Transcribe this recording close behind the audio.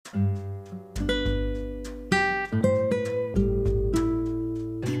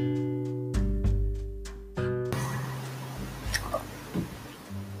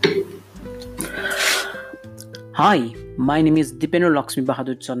Hi, my name is Dipendra Lakshmi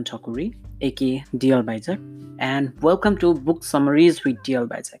Bahadur Chand Thakuri, aka DL Baijak, and welcome to Book Summaries with DL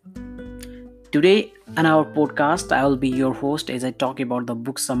Baijak. Today, on our podcast, I will be your host as I talk about the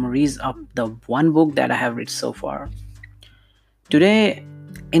book summaries of the one book that I have read so far. Today,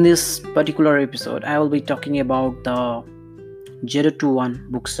 in this particular episode, I will be talking about the 021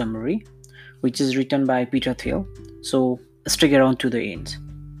 book summary, which is written by Peter Thiel. So, stick around to the end.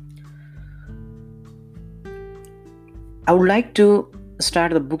 I would like to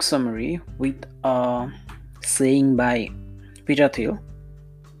start the book summary with a saying by Peter Thiel,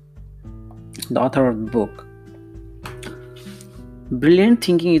 the author of the book. Brilliant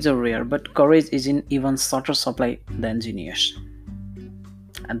thinking is a rare, but courage is in even shorter supply than genius.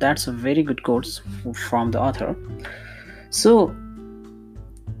 And that's a very good quote from the author. So,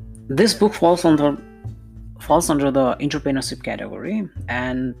 this book falls under the entrepreneurship category,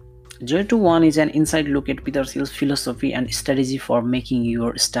 and 021 is an inside look at Peter Thiel's philosophy and strategy for making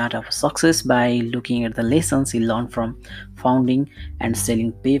your startup a success by looking at the lessons he learned from founding and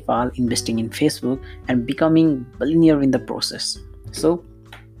selling PayPal, investing in Facebook, and becoming billionaire in the process. So,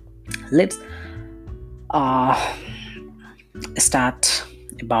 let's start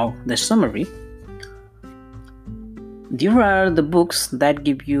about the summary. There are the books that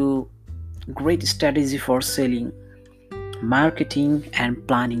give you great strategy for selling, marketing, and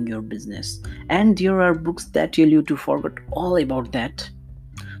planning your business, and there are books that tell you to forget all about that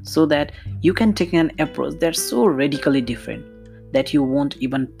so that you can take an approach that's so radically different that you won't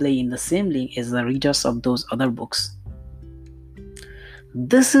even play in the same league as the readers of those other books.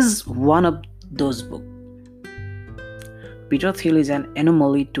 This is one of those books. Peter Thiel is an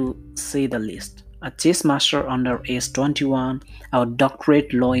anomaly to say the least. A chess master under age 21, a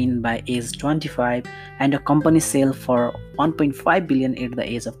doctorate lawyer by age 25, and a company sale for 1.5 billion at the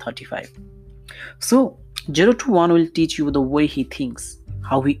age of 35. So, 021 will teach you the way he thinks,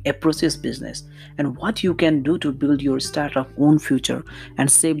 how he approaches business, and what you can do to build your startup own future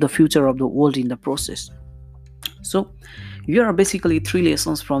and save the future of the world in the process. So, here are basically 3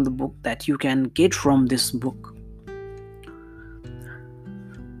 lessons from the book that you can get from this book.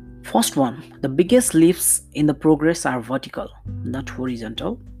 First one, the biggest leaps in the progress are vertical, not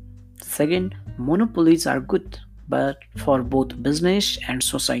horizontal. Second, monopolies are good, but for both business and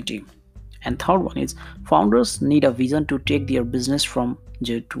society. And third one is, founders need a vision to take their business from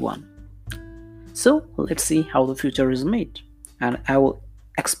 0 to 1. So let's see how the future is made. And I will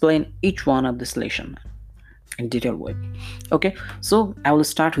explain each one of this lesson in detailed way. Okay, so I will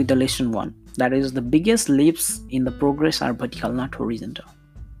start with the lesson 1. That is, the biggest leaps in the progress are vertical, not horizontal.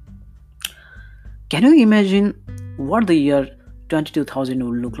 Can you imagine what the year 22,000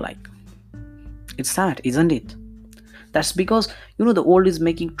 will look like? It's sad, isn't it? That's because the world is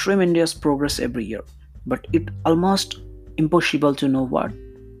making tremendous progress every year, but it's almost impossible to know what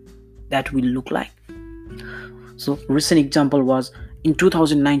that will look like. So, recent example was in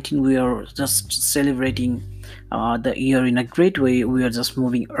 2019 we are just celebrating the year in a great way. We are just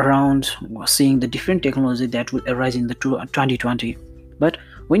moving around, seeing the different technology that will arise in the 2020, but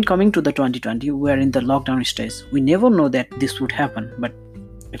when coming to the 2020, we are in the lockdown stage. We never know that this would happen, but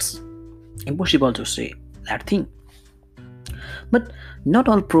it's impossible to say that thing. But not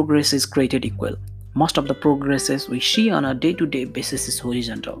all progress is created equal. Most of the progresses we see on a day-to-day basis is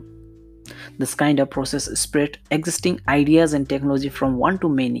horizontal. This kind of process spread existing ideas and technology from one to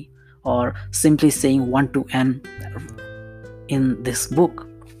many, or simply saying one to n in this book.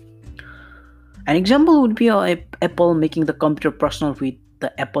 An example would be Apple making the computer personal with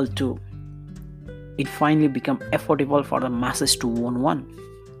the Apple II. It finally became affordable for the masses to own one.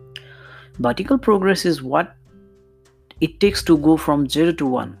 Vertical progress is what it takes to go from 0 to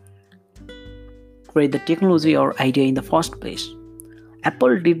 1. Create the technology or idea in the first place.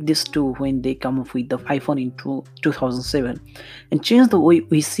 Apple did this too when they come up with the iPhone in 2007 and changed the way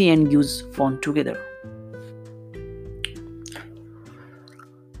we see and use phone together.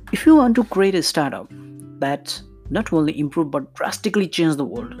 If you want to create a startup that not only improve but drastically change the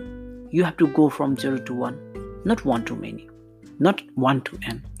world, you have to go from 0 to 1, not 1 to many, not 1 to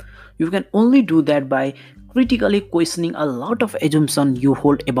n. You can only do that by critically questioning a lot of assumptions you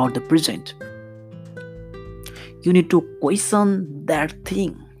hold about the present. You need to question that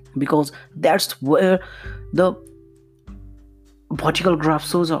thing because that's where the vertical graph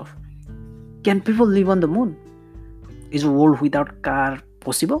shows off. Can people live on the moon? Is a world without car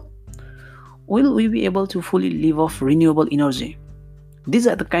possible? Will we be able to fully live off renewable energy? These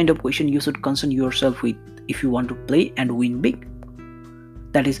are the kind of questions you should concern yourself with if you want to play and win big.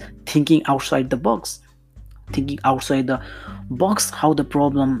 That is, thinking outside the box. Thinking outside the box how the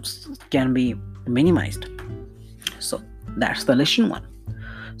problems can be minimized. So that's the lesson one.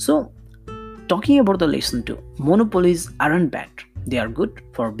 So talking about the lesson two, monopolies aren't bad. They are good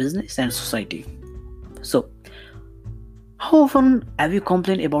for business and society. So how often have you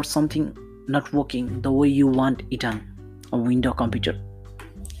complained about something not working the way you want it on a Windows computer?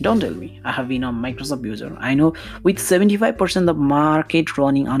 Don't tell me. I have been a Microsoft user. I know with 75% of market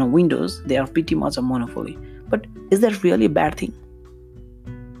running on a Windows, they are pretty much a monopoly. But is that really a bad thing?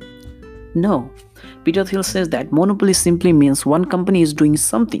 No. Peter Thiel says that monopoly simply means one company is doing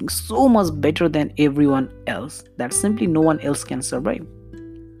something so much better than everyone else that simply no one else can survive.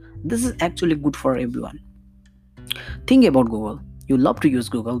 This is actually good for everyone. Think about Google. You love to use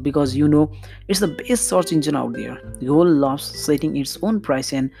Google because you know it's the best search engine out there. Google loves setting its own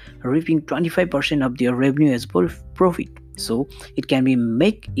price and reaping 25% of their revenue as profit, so it can be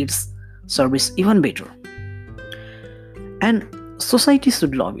make its service even better. And society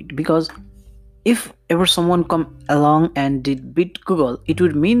should love it because if ever someone come along and did beat Google, it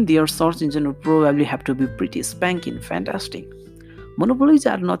would mean their search engine would probably have to be pretty spanking fantastic. Monopolies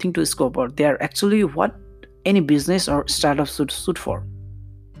are nothing to scoff at. They are actually what any business or startup should suit for.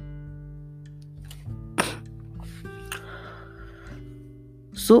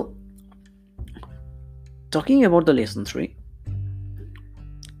 So, talking about the lesson 3,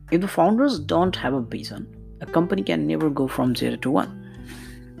 if the founders don't have a vision, a company can never go from 0 to 1.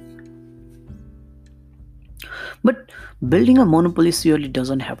 But building a monopoly surely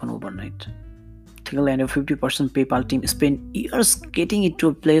doesn't happen overnight. Thiel and a 50% PayPal team spent years getting it to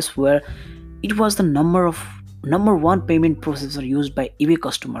a place where it was the number one payment processor used by eBay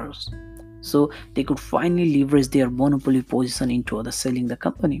customers. So they could finally leverage their monopoly position into other selling the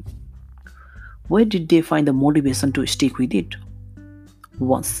company. Where did they find the motivation to stick with it?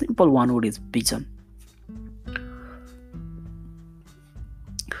 One simple one word is vision.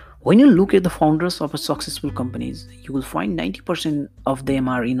 When you look at the founders of successful companies, you will find 90% of them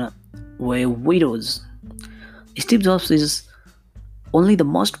are in a way widows. Steve Jobs is only the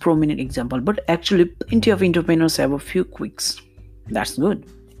most prominent example, but actually plenty of entrepreneurs have a few quirks. That's good.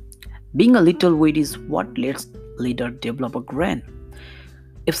 Being a little weird is what lets leader develop a grand,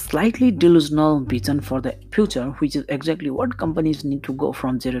 if slightly delusional vision for the future, which is exactly what companies need to go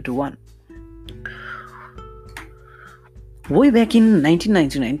from 0 to 1. Way back in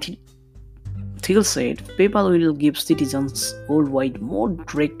 1999, Thiel said PayPal will give citizens worldwide more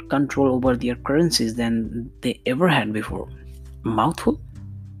direct control over their currencies than they ever had before. Mouthful?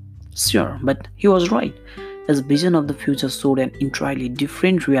 Sure, but he was right. His vision of the future showed an entirely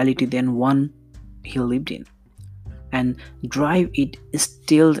different reality than one he lived in. And drive it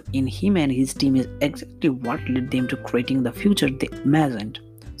instilled in him and his team is exactly what led them to creating the future they imagined.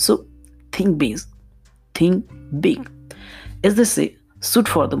 So think big. Think big. As they say, shoot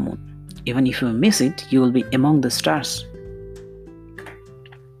for the moon. Even if you miss it, you will be among the stars.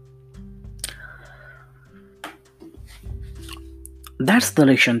 That's the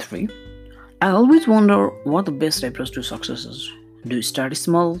lesson 3. I always wonder what the best approach to success is. Do you start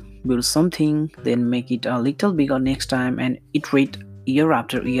small, build something, then make it a little bigger next time and iterate year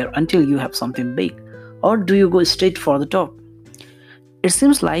after year until you have something big? Or do you go straight for the top? It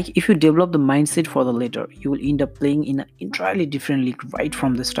seems like if you develop the mindset for the latter, you will end up playing in an entirely different league right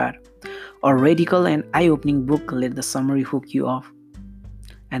from the start. A radical and eye-opening book let the summary hook you off.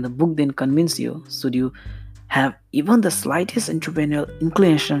 And the book then convinces you, should you have even the slightest entrepreneurial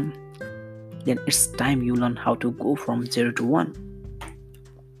inclination, then it's time you learn how to go from 0 to 1.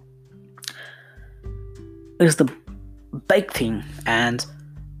 It's the big thing, and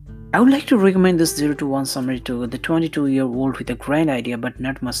I would like to recommend this 0 to 1 summary to the 22-year-old with a grand idea but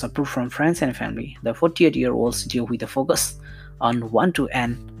not much support from friends and family, the 48-year-old CTO with a focus on 1 to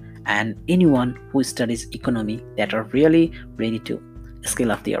N, and anyone who studies economy that are really ready to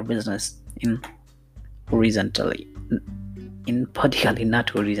scale up their business in horizontally, in particularly not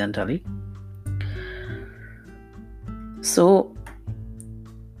horizontally. So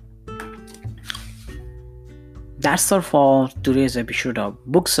that's all for today's episode of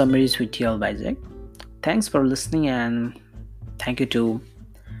Book Summaries with TL Bizek. Thanks for listening and thank you to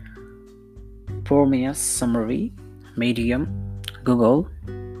Prometheus Summary, Medium, Google,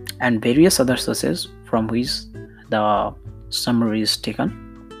 and various other sources from which the summary is taken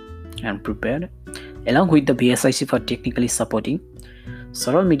and prepared, along with the BSIC for technically supporting,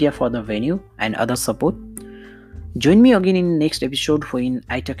 Sorrel Media for the venue and other support. Join me again in next episode when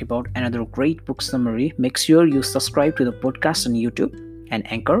I talk about another great book summary. Make sure you subscribe to the podcast on YouTube and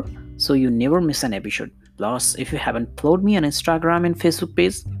Anchor so you never miss an episode. Plus, if you haven't followed me on Instagram and Facebook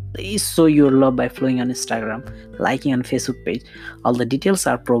page, Please show your love by following on Instagram, liking on Facebook page. All the details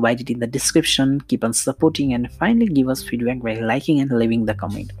are provided in the description. Keep on supporting and finally give us feedback by liking and leaving the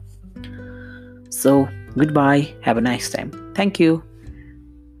comment. So goodbye. Have a nice time. Thank you.